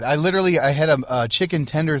I had a chicken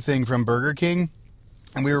tender thing from Burger King,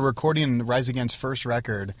 and we were recording Rise Against first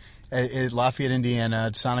record at Lafayette, Indiana,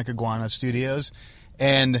 at Sonic Iguana Studios,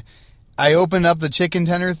 and I opened up the chicken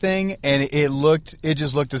tender thing, and it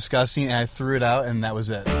just looked disgusting, and I threw it out, and that was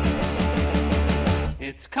it.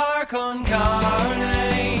 It's car con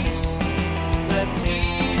carne. Let's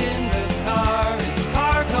eat in the car. It's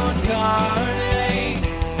car con carne.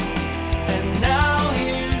 And now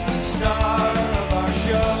here's the star of our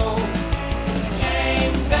show,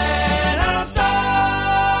 James Van Alstyne.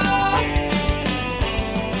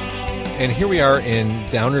 And here we are in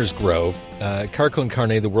Downers Grove, Car Con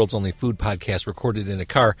Carne, the world's only food podcast recorded in a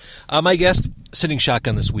car. My guest sitting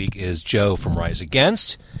shotgun this week is Joe from Rise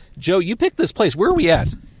Against. Joe, you picked this place. Where are we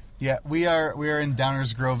at? Yeah, we are in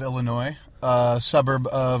Downers Grove, Illinois, a suburb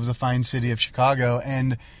of the fine city of Chicago,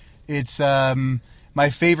 and it's my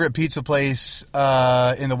favorite pizza place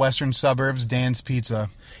in the western suburbs, Dan's Pizza.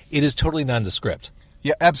 It is totally nondescript.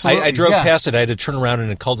 Yeah, absolutely. I drove past it. I had to turn around in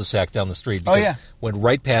a cul-de-sac down the street because went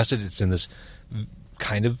right past it. It's in this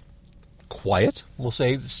kind of quiet, we'll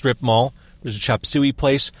say, strip mall. There's a chop suey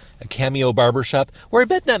place, a Cameo barbershop, where I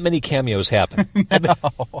bet not many cameos happen. No.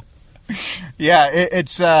 Yeah,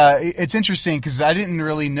 it's interesting because I didn't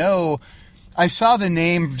really know. I saw the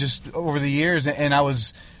name just over the years, and I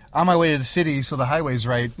was on my way to the city, so the highway's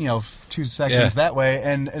right, 2 seconds that way,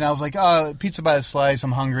 and I was like, oh, pizza by the slice,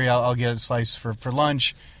 I'm hungry, I'll get a slice for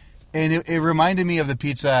lunch. And it reminded me of the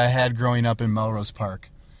pizza I had growing up in Melrose Park.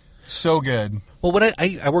 So good. Well, when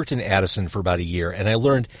I worked in Addison for about a year, and I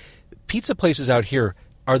learned pizza places out here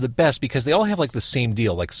are the best because they all have like the same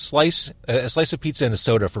deal, like a slice of pizza and a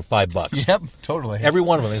soda for $5. Yep, totally. Every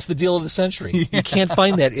one of them. It's the deal of the century. Yeah. You can't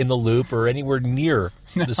find that in the Loop or anywhere near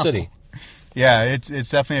the city. Yeah, it's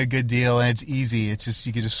definitely a good deal, and it's easy. It's just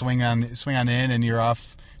you can just swing on in, and you're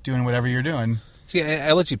off doing whatever you're doing. See,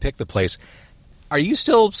 I let you pick the place. Are you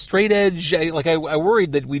still straight edge? Like I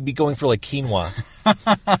worried that we'd be going for like quinoa.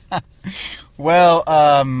 Well,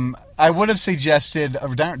 I would have suggested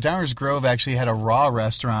Downers Grove actually had a raw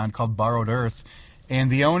restaurant called Borrowed Earth,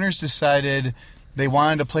 and the owners decided they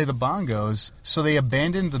wanted to play the bongos, so they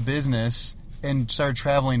abandoned the business and started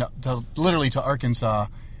traveling literally to Arkansas.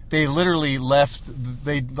 They literally left.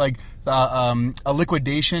 A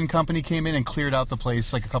liquidation company came in and cleared out the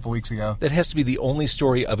place like a couple weeks ago. That has to be the only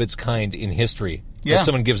story of its kind in history. Yeah. That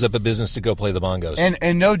someone gives up a business to go play the bongos.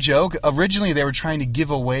 And no joke, originally they were trying to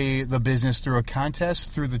give away the business through a contest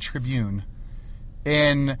through the Tribune.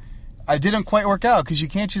 And it didn't quite work out because you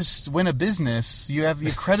can't just win a business. You have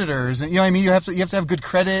your creditors, and you know what I mean. You have to have good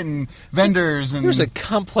credit and vendors. And there's a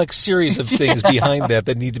complex series of things behind that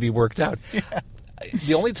need to be worked out. Yeah.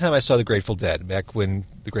 The only time I saw the Grateful Dead, back when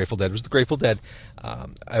the Grateful Dead was the Grateful Dead,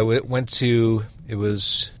 I went to, it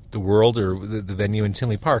was the World or the venue in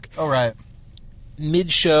Tinley Park. Oh, right.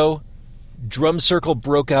 Mid-show, drum circle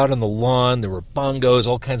broke out on the lawn. There were bongos,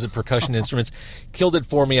 all kinds of percussion instruments. Killed it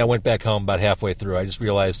for me. I went back home about halfway through. I just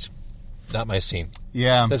realized, not my scene.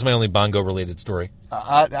 Yeah. That's my only bongo-related story.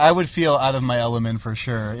 I would feel out of my element for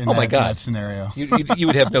sure in that scenario. You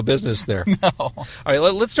would have no business there. No. All right,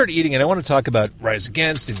 let's start eating, and I want to talk about Rise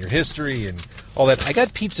Against and your history and all that. I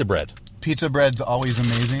got pizza bread. Pizza bread's always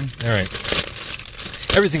amazing. All right.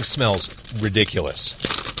 Everything smells ridiculous.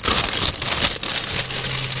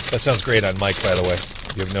 That sounds great on mic, by the way.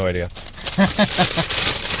 You have no idea.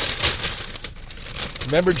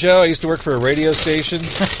 Remember, Joe, I used to work for a radio station.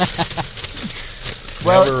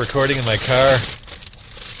 Now we're recording in my car.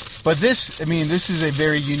 But this is a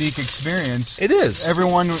very unique experience. It is.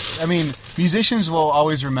 Musicians will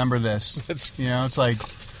always remember this. It's like...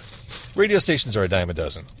 Radio stations are a dime a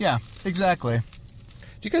dozen. Yeah, exactly. Do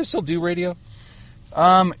you guys still do radio?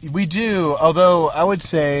 We do, although I would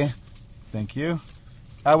say... Thank you.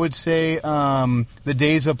 I would say the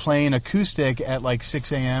days of playing acoustic at like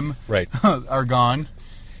 6 a.m. Right. are gone.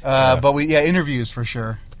 But interviews for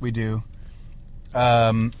sure. We do.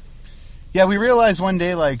 We realized one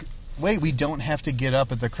day, like, wait, we don't have to get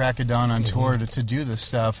up at the crack of dawn on tour to do this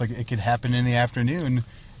stuff. Like, it could happen in the afternoon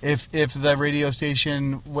if the radio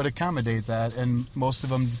station would accommodate that, and most of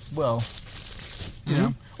them will. You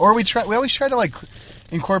know? Or we always try to, like,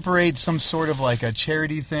 incorporate some sort of, like, a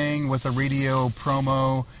charity thing with a radio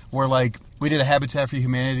promo where, like, we did a Habitat for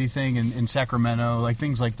Humanity thing in Sacramento, like,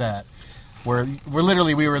 things like that. Where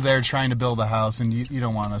we were there trying to build a house, and you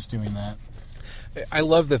don't want us doing that. I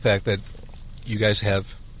love the fact that you guys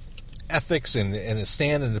have ethics and a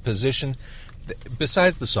stand and a position.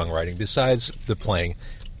 Besides the songwriting, besides the playing,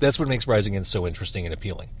 that's what makes Rise Against so interesting and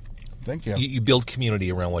appealing. Thank you. You build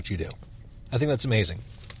community around what you do. I think that's amazing.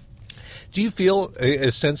 Do you feel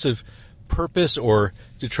a sense of purpose or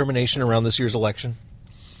determination around this year's election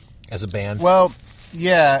as a band? Well,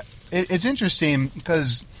 yeah, it's interesting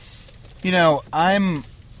because,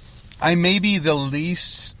 I may be the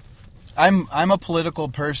least. I'm a political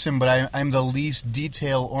person, but I'm the least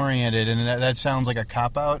detail oriented, and that sounds like a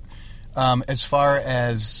cop out. As far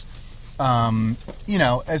as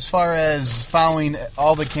as far as following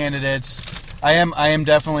all the candidates, I am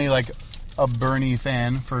definitely like a Bernie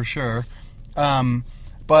fan for sure.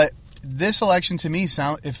 But this election to me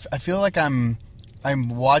I feel like I'm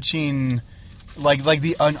watching like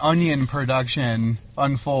an Onion production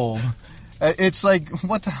unfold. It's like,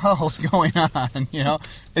 what the hell's going on?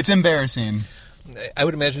 It's embarrassing. I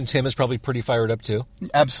would imagine Tim is probably pretty fired up too.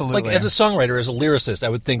 Absolutely. Like as a songwriter, as a lyricist, I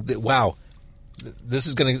would think that, wow, this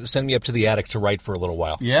is going to send me up to the attic to write for a little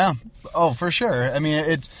while. Yeah. Oh, for sure. I mean,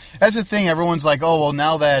 that's the thing. Everyone's like, oh, well,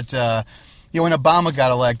 now that when Obama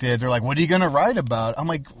got elected, they're like, what are you going to write about? I'm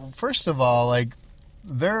like, first of all, like,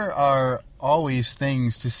 there are always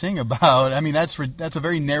things to sing about. I mean, that's a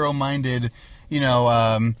very narrow-minded,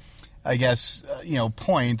 I guess,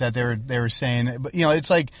 point that they were saying. But it's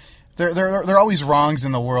like there are always wrongs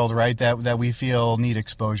in the world, right? That we feel need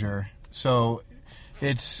exposure. So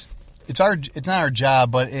it's not our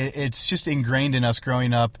job, but it's just ingrained in us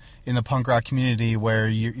growing up in the punk rock community, where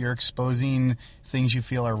you're exposing things you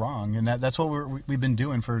feel are wrong, and that's what we've been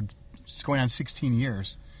doing for going on 16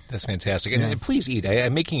 years. That's fantastic. And please eat.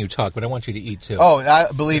 I'm making you talk, but I want you to eat too. Oh,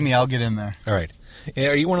 believe me, I'll get in there. All right.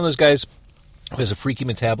 Are you one of those guys who has a freaky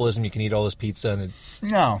metabolism? You can eat all this pizza?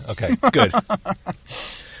 No. Okay, good.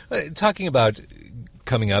 Talking about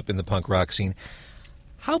coming up in the punk rock scene,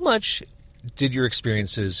 how much did your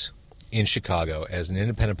experiences in Chicago as an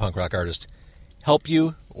independent punk rock artist help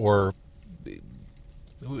you or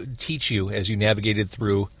teach you as you navigated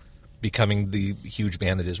through becoming the huge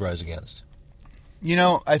band that is Rise Against?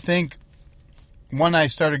 I think when I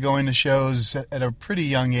started going to shows at a pretty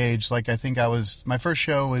young age, like I think my first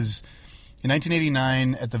show was in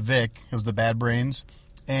 1989 at the Vic. It was the Bad Brains.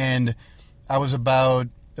 And it was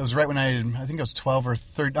right when I think I was 12 or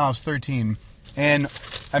 13. No, I was 13. And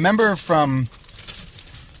I remember from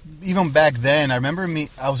even back then, I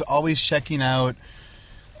was always checking out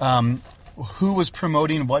who was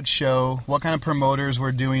promoting what show, what kind of promoters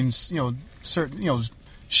were doing, certain,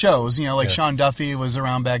 shows. Like Sean Duffy was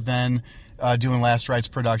around back then doing Last Rites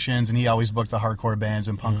Productions, and he always booked the hardcore bands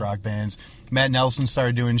and punk rock bands. Matt Nelson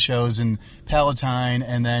started doing shows in Palatine,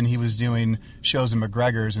 and then he was doing shows in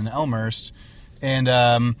McGregor's and Elmhurst. And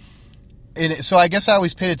so I guess I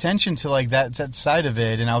always paid attention to like that side of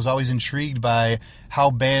it, and I was always intrigued by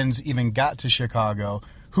how bands even got to Chicago.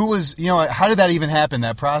 Who was, how did that even happen,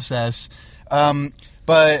 that process?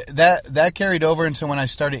 But that carried over into when I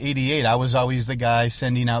started 88. I was always the guy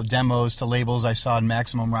sending out demos to labels I saw in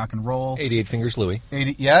Maximum Rock and Roll. 88 Fingers Louie.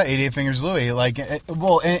 88 Fingers Louie. Like,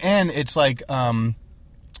 well, and it's like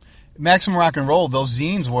Maximum Rock and Roll. Those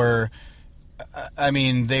zines were,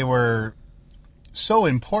 they were so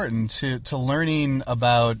important to learning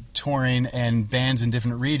about touring and bands in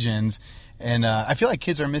different regions. And I feel like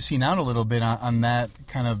kids are missing out a little bit on that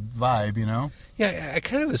kind of vibe, Yeah, I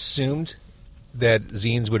kind of assumed that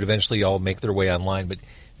zines would eventually all make their way online, but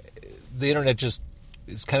the internet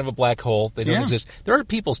it's kind of a black hole. They don't exist. There are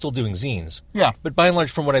people still doing zines. Yeah. But by and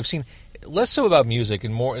large, from what I've seen, less so about music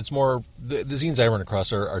and it's more, the zines I run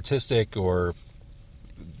across are artistic or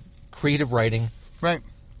creative writing. Right.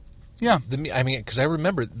 Yeah. Because I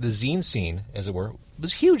remember the zine scene, as it were,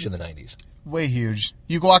 was huge in the 90s. Way huge.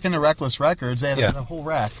 You walk into Reckless Records, they had a whole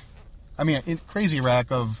rack. A crazy rack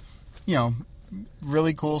of,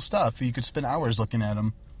 really cool stuff. You could spend hours looking at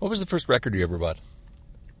them. What was the first record you ever bought?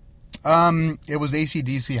 It was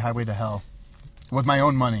AC/DC Highway to Hell with my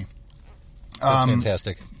own money. That's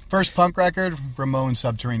fantastic. First punk record, Ramones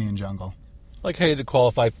Subterranean Jungle. Like how you had to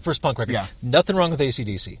qualify first punk record. Yeah. Nothing wrong with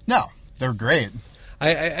AC/DC. No, they're great.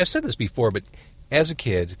 I've said this before, but as a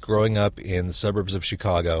kid growing up in the suburbs of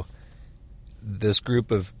Chicago, this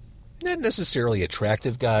group of not necessarily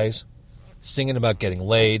attractive guys singing about getting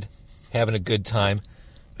laid, having a good time.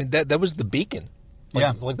 That was the beacon.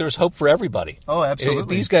 Like there's hope for everybody. Oh, absolutely. If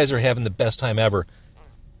these guys are having the best time ever,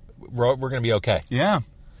 we're going to be okay. Yeah.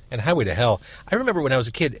 And Highway to Hell. I remember when I was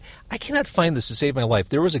a kid, I cannot find this to save my life.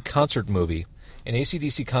 There was a concert movie, an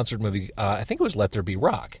AC/DC concert movie. I think it was Let There Be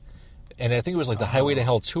Rock. And I think it was like the Highway to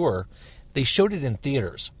Hell tour. They showed it in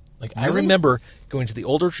theaters. Like really? I remember going to the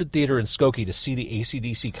Old Orchard Theater in Skokie to see the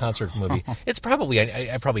AC/DC concert movie. It's probably,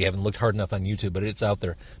 I probably haven't looked hard enough on YouTube, but it's out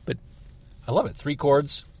there. But I love it. 3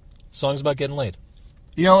 chords, songs about getting laid.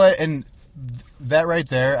 You know what? And that right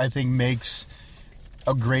there, I think, makes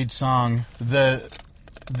a great song. The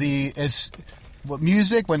when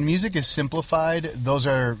music is simplified, those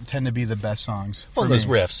tend to be the best songs. Well, for those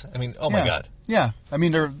me. riffs. I mean, oh my God. Yeah, I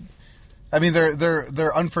mean they're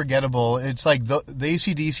unforgettable. It's like the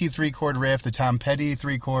AC/DC 3-chord riff, the Tom Petty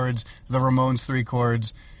 3 chords, the Ramones 3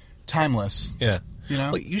 chords, timeless. Yeah. You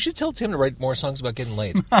know? Well, you should tell Tim to write more songs about getting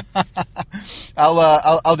laid. I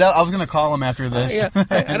was going to call him after this. Yeah.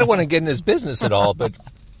 I don't want to get in his business at all, but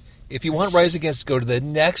if you want Rise Against to go to the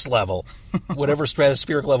next level, whatever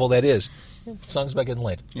stratospheric level that is, songs about getting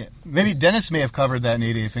laid. Yeah. Maybe Dennis may have covered that in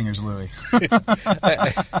 88 Fingers Louie.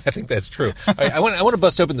 I think that's true. I want to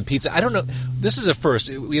bust open the pizza. I don't know. This is a first.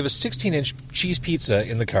 We have a 16-inch cheese pizza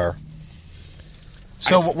in the car.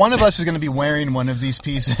 So one of us is going to be wearing one of these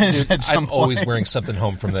pieces. Dude, at some I'm point. always wearing something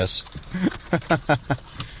home from this.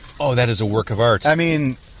 Oh, that is a work of art. I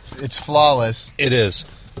mean, it's flawless. It is.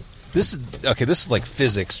 This is like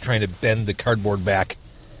physics trying to bend the cardboard back.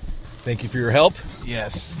 Thank you for your help.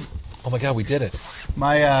 Yes. Oh my God, we did it.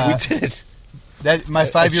 My We did it. my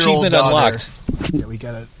 5-year-old Achievement daughter. unlocked. Yeah, we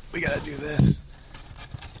gotta do this.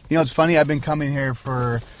 You know, it's funny. I've been coming here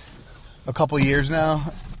for a couple years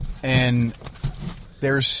now, and they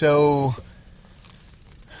were so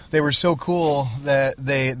cool that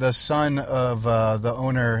the son of the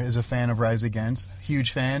owner is a fan of Rise Against,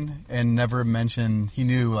 huge fan, and never mentioned he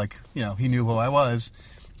knew who I was,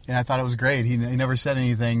 and I thought it was great. He never said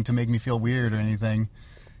anything to make me feel weird or anything,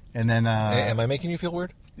 and then Am I making you feel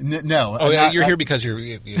weird? no. Oh, I'm you're not- here because you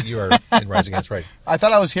are in Rise Against, right? I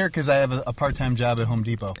thought I was here because I have a part-time job at Home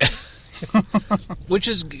Depot.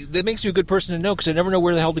 That makes you a good person to know because I never know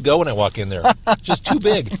where the hell to go when I walk in there. It's just too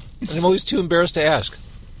big, and I'm always too embarrassed to ask.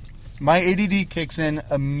 My ADD kicks in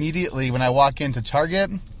immediately when I walk into Target,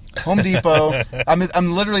 Home Depot.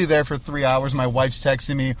 I'm literally there for 3 hours. My wife's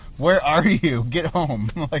texting me, "Where are you? Get home!"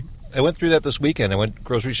 I'm like, I went through that this weekend. I went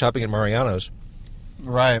grocery shopping at Mariano's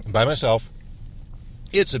right? by myself.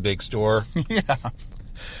 It's a big store. Yeah.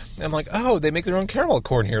 I'm like, oh, they make their own caramel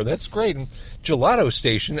corn here. That's great. And gelato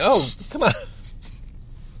station. Oh, come on.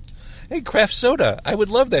 Hey, craft soda. I would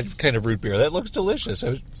love that kind of root beer. That looks delicious.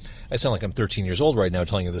 I sound like I'm 13 years old right now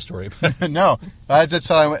telling you this story. No, that's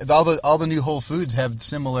how I went. All the new Whole Foods have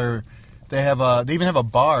similar. They even have a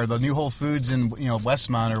bar. The new Whole Foods in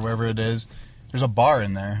Westmont or wherever it is. There's a bar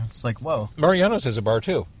in there. It's like, whoa. Mariano's has a bar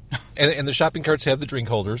too, and the shopping carts have the drink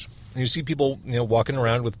holders. And you see people walking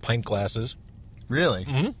around with pint glasses. Really?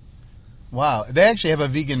 Mm-hmm. Wow. They actually have a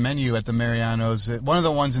vegan menu at the Mariano's. One of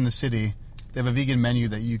the ones in the city. They have a vegan menu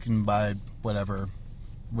that you can buy whatever,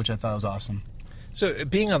 which I thought was awesome. So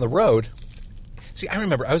being on the road, see, I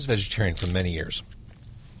remember I was a vegetarian for many years.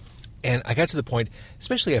 And I got to the point,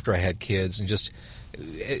 especially after I had kids and just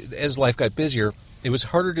as life got busier, it was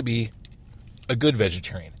harder to be a good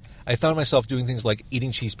vegetarian. I found myself doing things like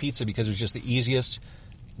eating cheese pizza because it was just the easiest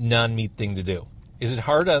non-meat thing to do. Is it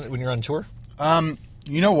hard when you're on tour?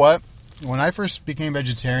 You know what? When I first became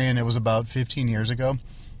vegetarian, it was about 15 years ago.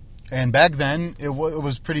 And back then, it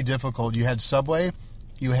was pretty difficult. You had Subway.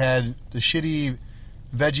 You had the shitty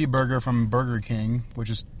veggie burger from Burger King, which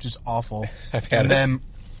is just awful. I've had and it. then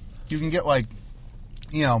you can get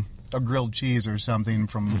a grilled cheese or something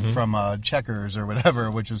from Checkers or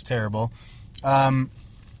whatever, which is terrible.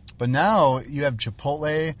 But now you have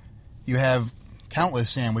Chipotle. You have countless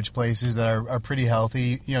sandwich places that are pretty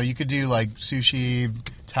healthy. You could do like sushi,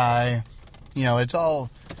 Thai. It's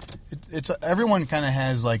all. It's everyone kind of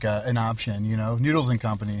has like an option. Noodles and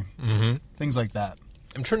Company, things like that.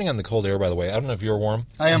 I'm turning on the cold air, by the way. I don't know if you're warm.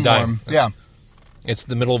 I am I'm dying. warm. Yeah. It's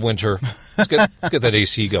the middle of winter. Let's get that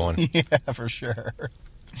AC going. Yeah, for sure.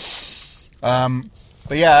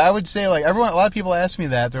 But yeah, I would say like a lot of people ask me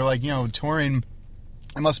that. They're like, touring,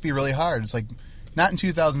 it must be really hard. It's like, not in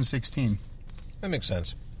 2016. That makes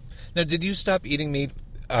sense. Now, did you stop eating meat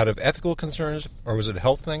out of ethical concerns, or was it a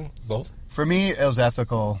health thing? Both? For me, it was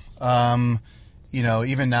ethical. Even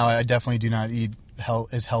now, I definitely do not eat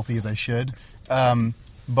as healthy as I should.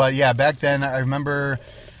 But yeah, back then, I remember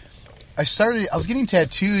I was getting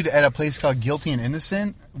tattooed at a place called Guilty and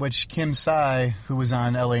Innocent, which Kim Tsai, who was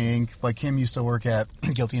on LA Inc., but Kim used to work at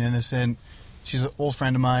Guilty and Innocent. She's an old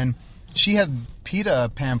friend of mine. She had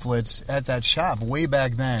PETA pamphlets at that shop way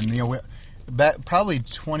back then, probably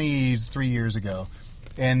 23 years ago.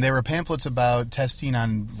 And they were pamphlets about testing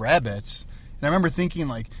on rabbits. And I remember thinking,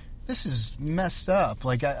 like, this is messed up.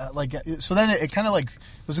 So then it kind of like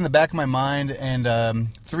was in the back of my mind, and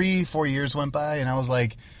 3-4 years went by, and I was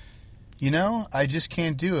like, I just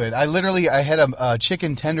can't do it. I had a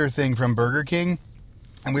chicken tender thing from Burger King,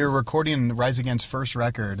 and we were recording Rise Against's first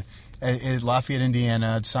record at Lafayette,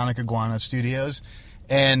 Indiana, at Sonic Iguana Studios,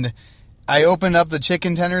 and I opened up the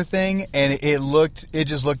chicken tender thing, and it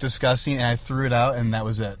just looked disgusting, and I threw it out, and that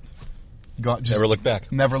was it. Never looked back.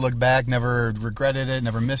 Never looked back. Never regretted it.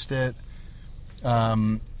 Never missed it.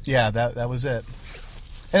 That was it.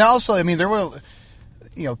 And also, I mean, there were,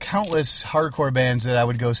 countless hardcore bands that I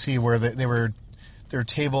would go see where there were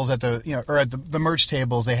tables at the, or at the merch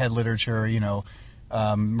tables. They had literature,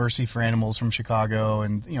 Mercy for Animals from Chicago,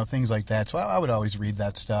 and things like that. So I would always read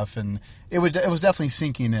that stuff, and it was definitely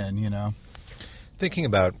sinking in. Thinking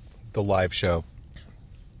about the live show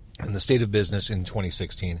and the state of business in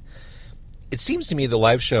 2016, it seems to me the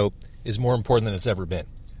live show is more important than it's ever been.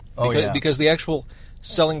 Because the actual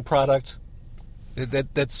selling product,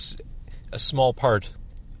 that's a small part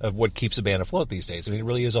of what keeps a band afloat these days. I mean, it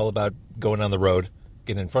really is all about going on the road,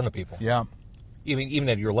 getting in front of people. Yeah. Even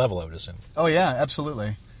at your level, I would assume. Oh, yeah,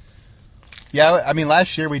 absolutely. Yeah, I mean,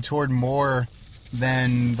 last year we toured more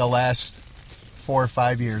than the last 4 or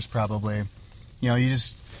 5 years, probably.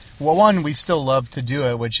 One, we still love to do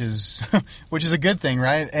it, which is a good thing,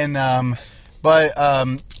 right? And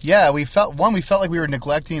we felt like we were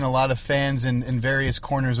neglecting a lot of fans in various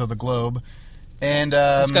corners of the globe, and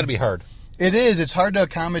it's got to be hard. It is. It's hard to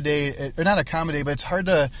accommodate, or not accommodate, but it's hard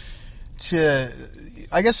to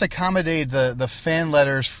I guess accommodate the fan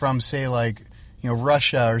letters from, say, like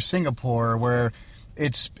Russia or Singapore, where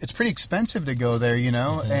it's pretty expensive to go there,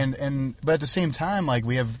 mm-hmm. But at the same time, like,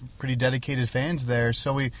 we have pretty dedicated fans there,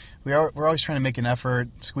 so we're always trying to make an effort,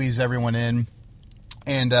 squeeze everyone in,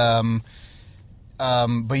 and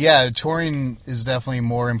but yeah, touring is definitely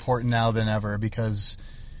more important now than ever, because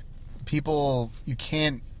people, you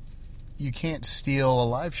can't steal a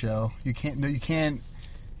live show. You can't, you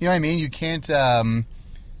know what I mean? You can't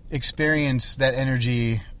experience that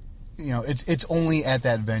energy. It's only at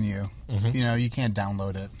that venue. Mm-hmm. You can't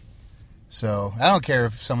download it. So I don't care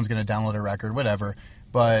if someone's going to download a record, whatever,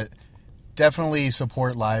 but definitely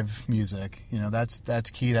support live music.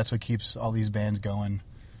 That's key. That's what keeps all these bands going.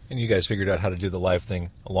 And you guys figured out how to do the live thing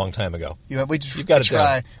a long time ago. Yeah, you've got to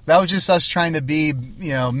try. That was just us trying to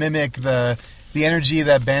mimic the energy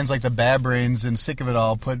that bands like the Bad Brains and Sick of It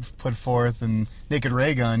All put forth, and Naked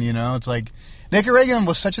Ray Gun. It's like Naked Ray Gun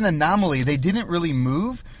was such an anomaly. They didn't really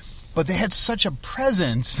move, but they had such a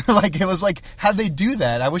presence. Like, it was like, how'd they do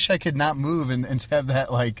that? I wish I could not move and have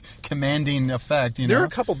that, like, commanding effect. There are a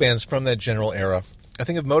couple bands from that general era. I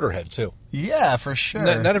think of Motorhead, too. Yeah, for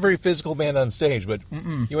sure. Not a very physical band on stage, but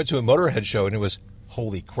you went to a Motorhead show and it was,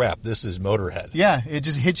 holy crap, this is Motorhead. Yeah, it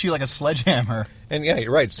just hits you like a sledgehammer. And yeah,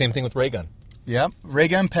 you're right. Same thing with Ray Gun. Yep. Ray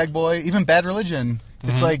Gun, Pegboy, even Bad Religion. Mm-hmm.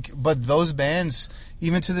 It's like, but those bands,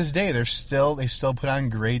 even to this day, they still put on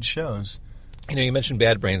great shows. You mentioned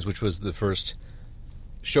Bad Brains, which was the first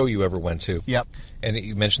show you ever went to. Yep. And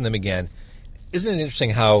you mentioned them again. Isn't it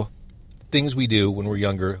interesting how things we do when we're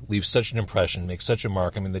younger leave such an impression, make such a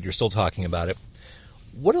mark, that you're still talking about it?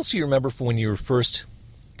 What else do you remember from when you were first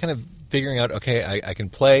kind of figuring out, okay, I can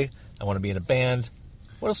play, I want to be in a band?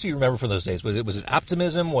 What else do you remember from those days? Was it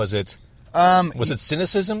optimism? Was it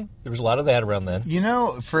cynicism? There was a lot of that around then.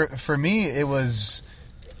 For me, it was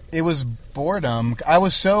boredom. I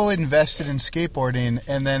was so invested in skateboarding,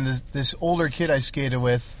 and then this older kid I skated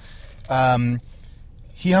with,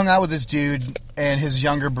 he hung out with this dude, and his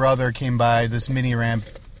younger brother came by this mini ramp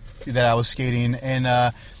that I was skating,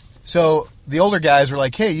 and so the older guys were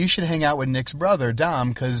like, hey, you should hang out with Nick's brother, Dom,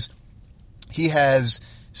 because he has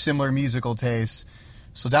similar musical tastes.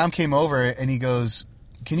 So Dom came over, and he goes,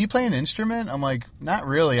 can you play an instrument? I'm like, not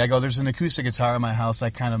really. I go, there's an acoustic guitar in my house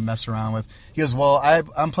I kind of mess around with. He goes, well,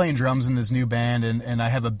 I'm playing drums in this new band, and I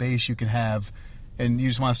have a bass you can have, and you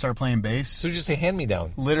just want to start playing bass? So just a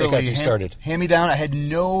hand-me-down. Literally, that got you started. Hand-me-down. I had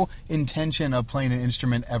no intention of playing an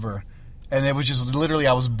instrument ever. And it was just literally,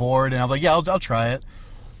 I was bored, and I was like, yeah, I'll try it.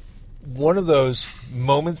 One of those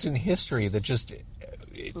moments in history that just...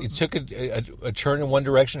 It took a turn in one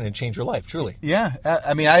direction and it changed your life, truly. Yeah,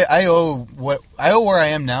 I owe where I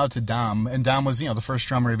am now to Dom, and Dom was the first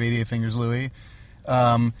drummer of 88 Fingers Louie.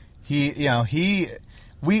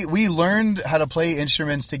 We learned how to play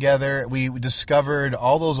instruments together. We discovered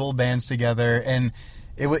all those old bands together, and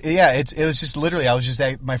it was just literally, I was just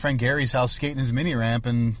at my friend Gary's house skating his mini ramp,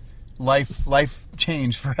 and life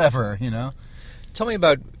changed forever. Tell me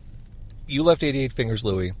about, you left 88 Fingers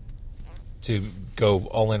Louie to go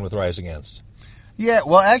all in with Rise Against. Yeah,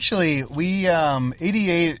 well, actually, we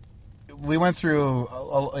 88. We went through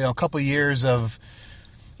a couple of years of,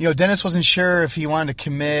 Dennis wasn't sure if he wanted to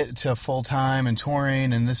commit to full time and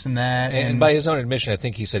touring and this and that. And by his own admission, I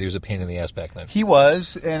think he said he was a pain in the ass back then. He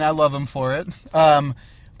was, and I love him for it.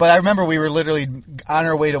 But I remember we were literally on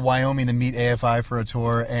our way to Wyoming to meet AFI for a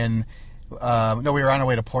tour, and No, we were on our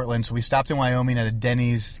way to Portland, so we stopped in Wyoming at a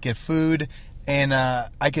Denny's to get food, and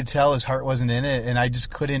I could tell his heart wasn't in it, and I just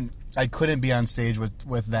couldn't be on stage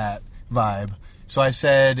with that vibe. So I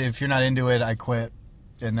said, if you're not into it, I quit,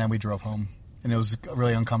 and then we drove home, and it was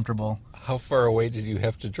really uncomfortable. How far away did you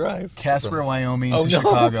have to drive? Casper, Wyoming Oh, to no,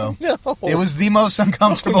 Chicago. no. It was the most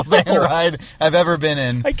uncomfortable van ride I've ever been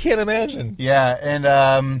in. I can't imagine. Yeah,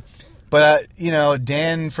 and but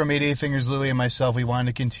Dan from 88 Fingers Louie and myself, we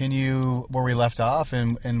wanted to continue where we left off,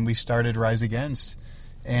 and we started Rise Against.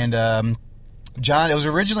 And John, it was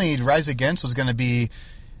originally Rise Against was going to be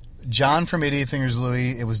John from 88 Fingers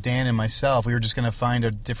Louie. It was Dan and myself. We were just going to find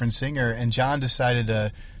a different singer, and John decided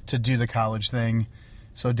to do the college thing.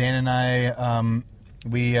 So Dan and I,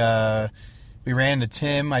 we ran into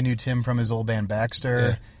Tim. I knew Tim from his old band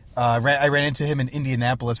Baxter. Yeah. I ran into him in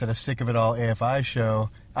Indianapolis at a Sick of It All AFI show,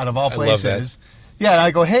 out of all I love places. Yeah, and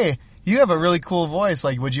I go, hey, you have a really cool voice.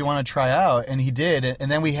 Like, would you want to try out? And he did.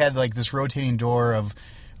 And then we had like this rotating door of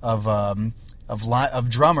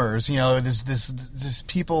drummers. This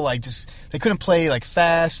people like just they couldn't play like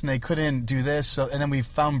fast and they couldn't do this. So and then we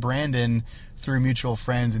found Brandon through mutual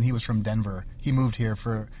friends, and he was from Denver. He moved here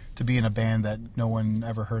to be in a band that no one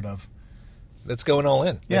ever heard of. That's going all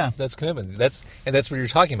in. Yeah. That's commitment. That's what you're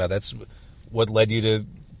talking about. That's what led you to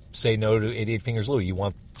say no to 88 Fingers Louie. You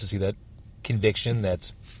want to see that conviction,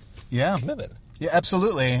 that commitment. Yeah,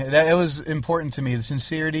 absolutely. It was important to me. The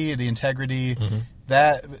sincerity, the integrity,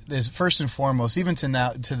 that is first and foremost. Even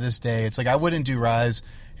to this day, it's like I wouldn't do Rise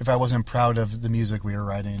if I wasn't proud of the music we were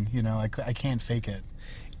writing. I can't fake it.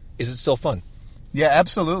 Is it still fun? Yeah,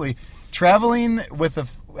 absolutely. Traveling with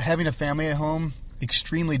having a family at home,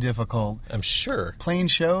 extremely difficult. I'm sure. Playing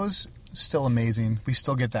shows, still amazing. We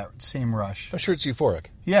still get that same rush. I'm sure it's euphoric.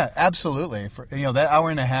 Yeah, absolutely. That hour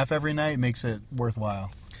and a half every night makes it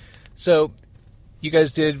worthwhile. So, you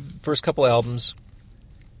guys did first couple albums,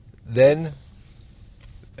 then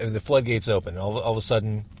the floodgates open. All of a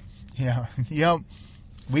sudden, yeah.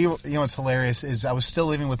 What's hilarious is I was still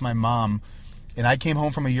living with my mom, and I came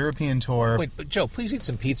home from a European tour. Wait, but Joe, please eat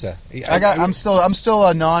some pizza. I'm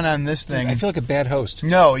still gnawing on this thing. I feel like a bad host.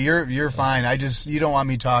 No, you're fine. You don't want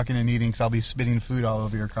me talking and eating because I'll be spitting food all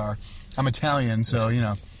over your car. I'm Italian, so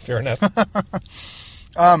Fair enough.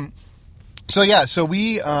 So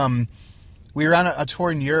we were on a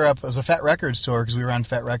tour in Europe. It was a Fat Records tour because we were on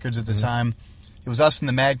Fat Records at the time. It was us and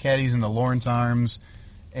the Mad Caddies and the Lawrence Arms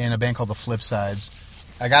and a band called the Flipsides.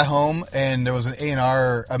 I got home and there was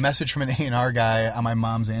a message from an A&R guy on my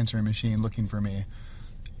mom's answering machine looking for me.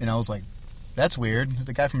 And I was like, that's weird.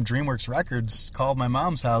 The guy from DreamWorks Records called my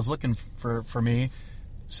mom's house looking for me.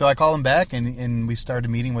 So I called him back and we started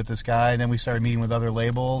meeting with this guy, and then we started meeting with other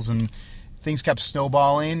labels, and things kept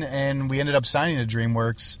snowballing, and we ended up signing to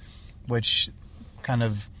DreamWorks, which kind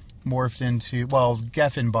of morphed into,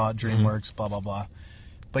 Geffen bought DreamWorks, blah, blah, blah.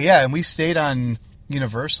 But yeah, and we stayed on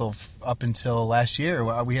Universal up until last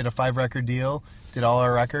year. We had a 5-record deal, did all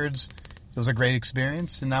our records. It was a great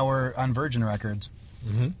experience, and now we're on Virgin Records.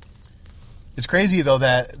 Mm-hmm. It's crazy, though,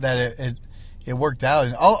 that it worked out.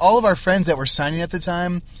 And all of our friends that were signing at the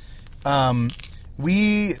time,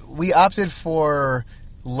 we opted for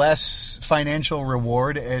less financial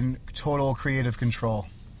reward and total creative control.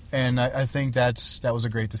 And I think that was a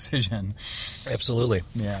great decision. Absolutely.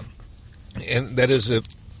 Yeah. And that is a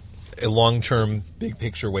long-term,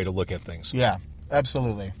 big-picture way to look at things. Yeah,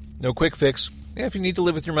 absolutely. No quick fix. Yeah, if you need to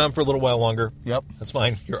live with your mom for a little while longer, yep, that's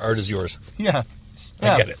fine. Your art is yours. Yeah.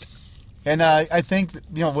 I get it. And I think,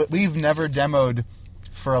 we've never demoed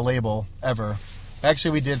for a label, ever.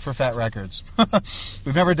 Actually, we did for Fat Records.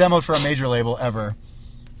 We've never demoed for a major label, ever.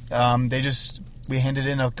 We handed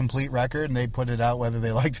in a complete record, and they put it out whether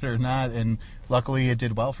they liked it or not, and luckily it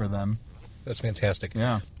did well for them. That's fantastic.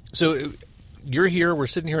 Yeah. So you're here. We're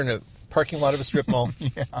sitting here in a parking lot of a strip mall.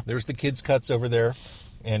 Yeah. There's the Kids Cuts over there,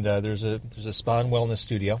 and there's a spa and wellness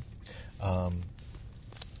studio.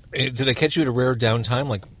 Did I catch you at a rare downtime?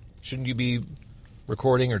 Like, shouldn't you be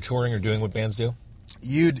recording or touring or doing what bands do?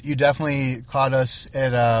 You definitely caught us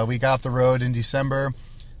at. We got off the road in December,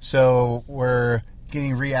 so we're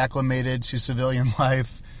getting reacclimated to civilian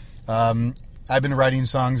life. I've been writing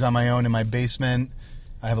songs on my own in my basement.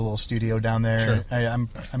 I have a little studio down there. Sure.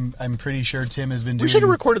 I'm pretty sure Tim has been doing. We should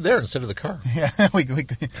have recorded there instead of the car. Yeah,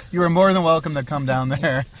 you are more than welcome to come down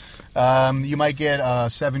there. You might get a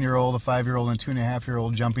 7-year-old, a 5-year-old, and a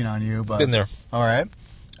 2.5-year-old jumping on you. But been there. All right.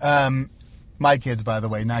 My kids, by the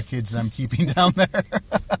way, not kids that I'm keeping down there.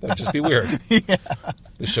 That would just be weird. Yeah.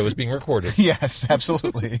 The show is being recorded. Yes,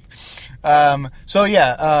 absolutely. Other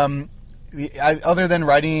than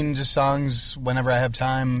writing just songs whenever I have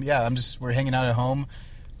time, we're hanging out at home.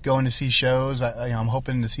 going to see shows. I'm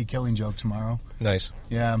hoping to see Killing Joke tomorrow. Nice.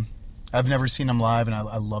 Yeah. I've never seen them live, and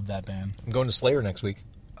I love that band. I'm going to Slayer next week.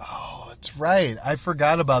 Oh, that's right. I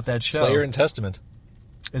forgot about that show. Slayer and Testament.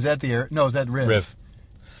 Is that no, is that Riv? Riv.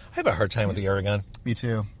 I have a hard time with the Aragon. Me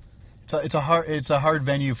too. It's a hard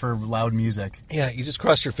venue for loud music. Yeah, you just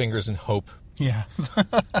cross your fingers and hope. Yeah.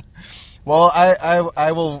 Well,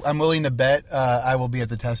 I will. I'm willing to bet I will be at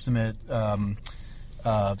the Testament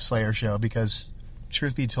Slayer show because,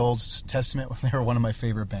 truth be told, Testament they were one of my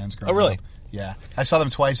favorite bands growing up. Oh, really? Yeah, I saw them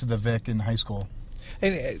twice at the Vic in high school.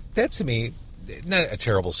 And that, to me, not a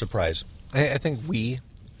terrible surprise. I think we,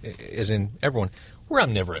 as in everyone, we're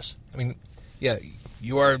omnivorous. I mean, yeah,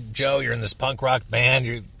 you are, Joe, you're in this punk rock band,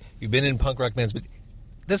 you've been in punk rock bands, but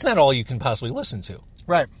that's not all you can possibly listen to.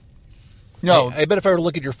 Right. No. I bet if I were to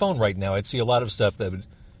look at your phone right now, I'd see a lot of stuff that would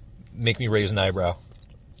make me raise an eyebrow.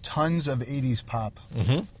 Tons of 80s pop.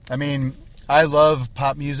 Mm-hmm. I mean, I love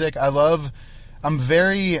pop music. I've always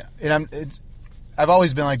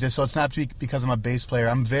been like this, so it's not because I'm a bass player.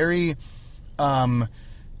 I'm very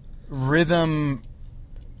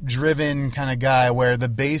rhythm-driven kind of guy where the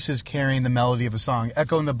bass is carrying the melody of a song.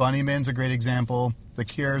 Echo and the Bunnymen's a great example. The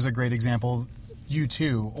Cure is a great example.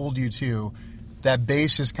 U2, old U2. That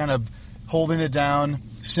bass is kind of holding it down,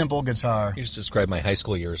 simple guitar. You just described my high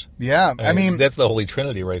school years. Yeah, I mean... That's the Holy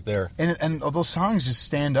Trinity right there. And those songs just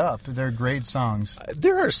stand up. They're great songs.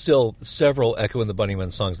 There are still several Echo and the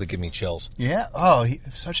Bunnymen songs that give me chills. Yeah? Oh,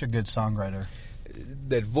 such a good songwriter.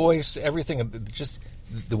 That voice, everything, just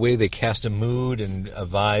the way they cast a mood and a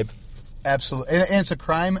vibe. Absolutely. And it's a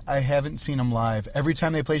crime I haven't seen them live. Every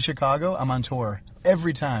time they play Chicago, I'm on tour.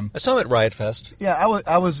 Every time. I saw them at Riot Fest. Yeah,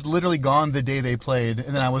 I was literally gone the day they played,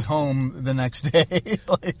 and then I was home the next day.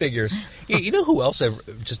 Figures. You know who else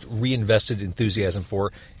I've just reinvested enthusiasm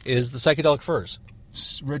for is the Psychedelic Furs.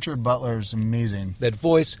 Richard Butler's amazing. That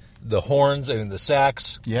voice, the horns, and the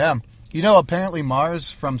sax. Yeah. You know, apparently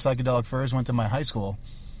Mars from Psychedelic Furs went to my high school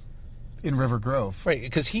in River Grove. Right,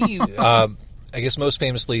 because he, I guess most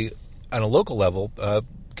famously, on a local level,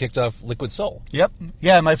 kicked off Liquid Soul. Yep.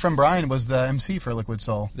 Yeah, my friend Brian was the MC for Liquid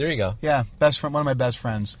Soul. There you go. Yeah, best friend, one of my best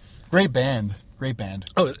friends. Great band. Great band.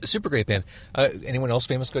 Oh, super great band. Anyone else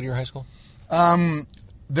famous go to your high school?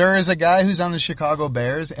 There is a guy who's on the Chicago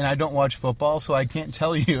Bears, and I don't watch football, so I can't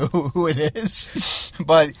tell you who it is.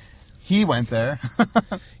 But he went there.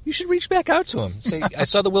 You should reach back out to him. Say, I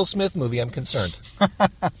saw the Will Smith movie. I'm concerned.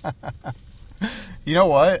 You know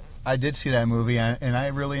what? I did see that movie, and I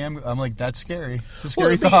really am. I'm like, that's scary. It's a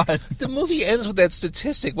scary thought. The movie ends with that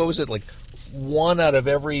statistic. What was it, like 1 out of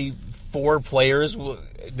every 4 players, no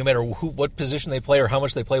matter what position they play or how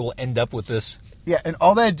much they play, will end up with this? Yeah, and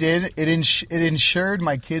all that did, it ensured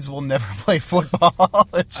my kids will never play football.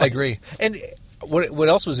 I agree. And what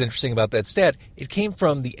else was interesting about that stat, it came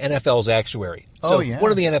from the NFL's actuary. So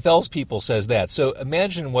one of the NFL's people says that. So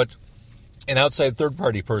imagine what an outside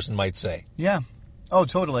third-party person might say. Yeah. Oh,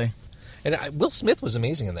 totally. And Will Smith was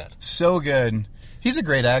amazing in that. So good. He's a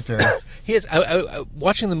great actor. He is.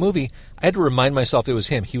 Watching the movie, I had to remind myself it was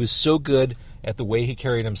him. He was so good at the way he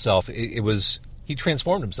carried himself. He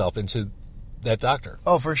transformed himself into that doctor.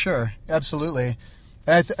 Oh, for sure. Absolutely.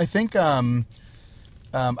 And I think I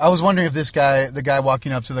was wondering if this guy, the guy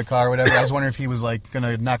walking up to the car or whatever, I was wondering if he was like going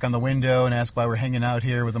to knock on the window and ask why we're hanging out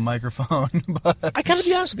here with a microphone. But I got to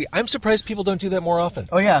be honest with you. I'm surprised people don't do that more often.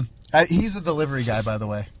 Oh, yeah. He's a delivery guy, by the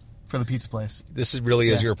way, for the pizza place. This really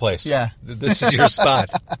is your place. Yeah. This is your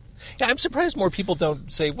spot. Yeah, I'm surprised more people don't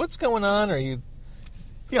say, what's going on? Are you...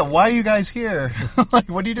 Yeah, why are you guys here? Like,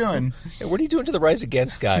 what are you doing? Hey, what are you doing to the Rise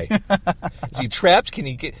Against guy? Is he trapped?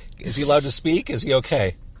 Is he allowed to speak? Is he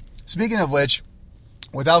okay? Speaking of which,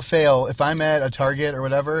 without fail, if I'm at a Target or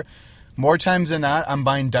whatever, more times than not, I'm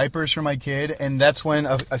buying diapers for my kid, and that's when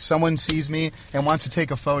someone sees me and wants to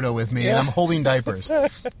take a photo with me, and I'm holding diapers.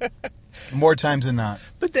 More times than not.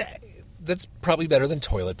 But that's probably better than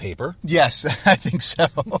toilet paper. Yes, I think so.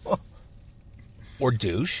 Or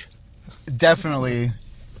douche. Definitely.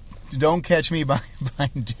 Don't catch me buying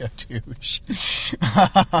douche.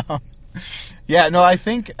 Yeah, no, I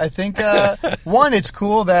think one, it's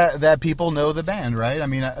cool that people know the band, right? I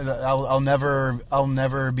mean, I'll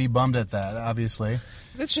never be bummed at that. Obviously,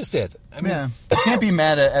 that's just it. I mean, I can't be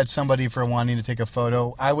mad at somebody for wanting to take a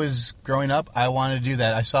photo. I was growing up, I wanted to do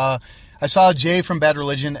that. I saw Jay from Bad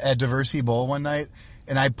Religion at Diversity Bowl one night,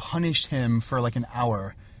 and I punished him for like an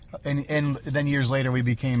hour, and then years later we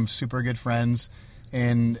became super good friends,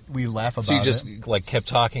 and we laugh about it. So you just like kept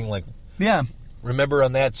talking, like, yeah. Remember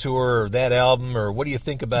on that tour or that album, or what do you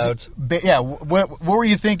think about? Yeah, what were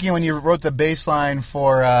you thinking when you wrote the bass line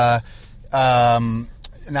for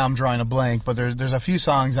now I'm drawing a blank, but there's a few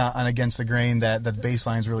songs on Against the Grain that the bass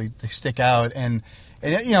lines really they stick out. And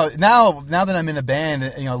now that I'm in a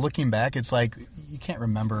band, looking back, it's like you can't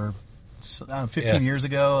remember 15 years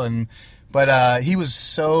ago, but he was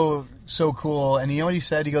so cool. And you know what he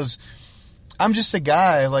said? He goes, "I'm just a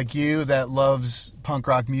guy like you that loves punk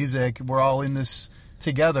rock music. We're all in this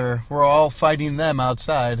together. We're all fighting them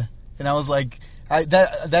outside." And I was like,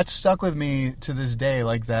 that stuck with me to this day.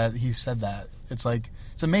 Like that, he said that. It's like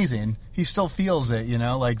it's amazing. He still feels it,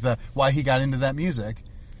 like why he got into that music.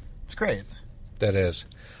 It's great. That is.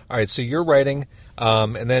 All right, so you're writing,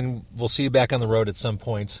 and then we'll see you back on the road at some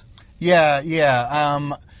point. Yeah.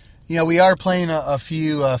 We are playing a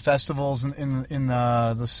few festivals in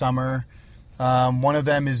the summer. One of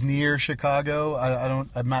them is near Chicago.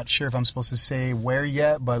 I'm not sure if I'm supposed to say where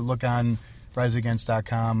yet, but look on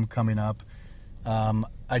riseagainst.com coming up.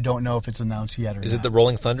 I don't know if it's announced yet or not. Is it the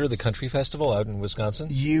Rolling Thunder, the country festival out in Wisconsin?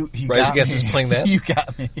 You Rise got Against me. is playing that? You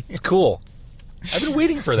got me. It's cool. I've been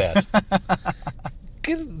waiting for that.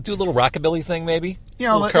 Can do a little rockabilly thing, maybe?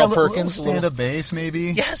 Little Carl Perkins. Stand-up bass,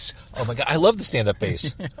 maybe. Yes. Oh, my God. I love the stand-up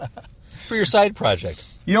bass. For your side project.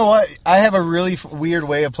 You know what? I have a really weird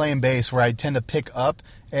way of playing bass where I tend to pick up.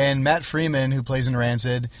 And Matt Freeman, who plays in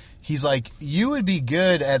Rancid, he's like, you would be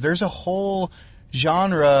good at... There's a whole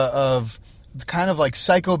genre of kind of like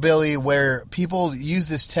psychobilly where people use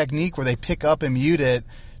this technique where they pick up and mute it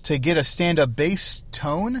to get a stand-up bass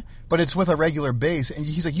tone, but it's with a regular bass. And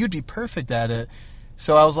he's like, you'd be perfect at it.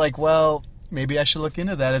 So I was like, well, maybe I should look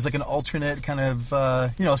into that as like an alternate kind of,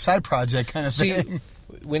 side project kind of thing.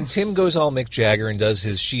 When Tim goes all Mick Jagger and does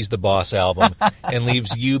his She's the Boss album and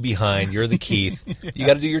leaves you behind, you're the Keith, you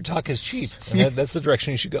got to do your Talk is Cheap. And that's the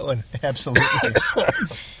direction you should go in. Absolutely. All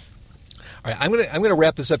right, I'm gonna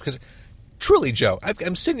wrap this up because truly, Joe,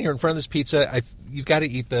 I'm sitting here in front of this pizza. You've got to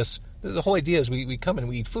eat this. The whole idea is we come and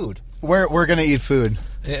we eat food. We're going to eat food.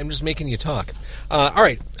 I'm just making you talk. All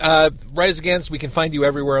right. Rise Against, we can find you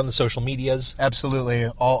everywhere on the social medias. Absolutely.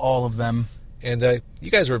 All of them. And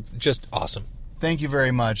you guys are just awesome. Thank you very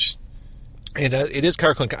much. And it is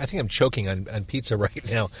Car Con. I think I'm choking on pizza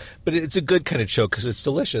right now. But it's a good kind of choke because it's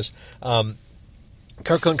delicious.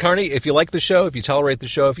 Car Con Carne, if you like the show, if you tolerate the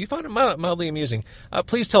show, if you find it mildly amusing,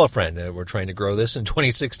 please tell a friend. We're trying to grow this in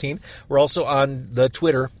 2016. We're also on the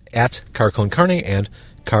Twitter at Car Con Carne and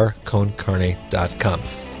carconcarne.com.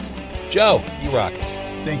 Joe, you rock.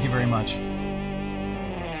 Thank you very much.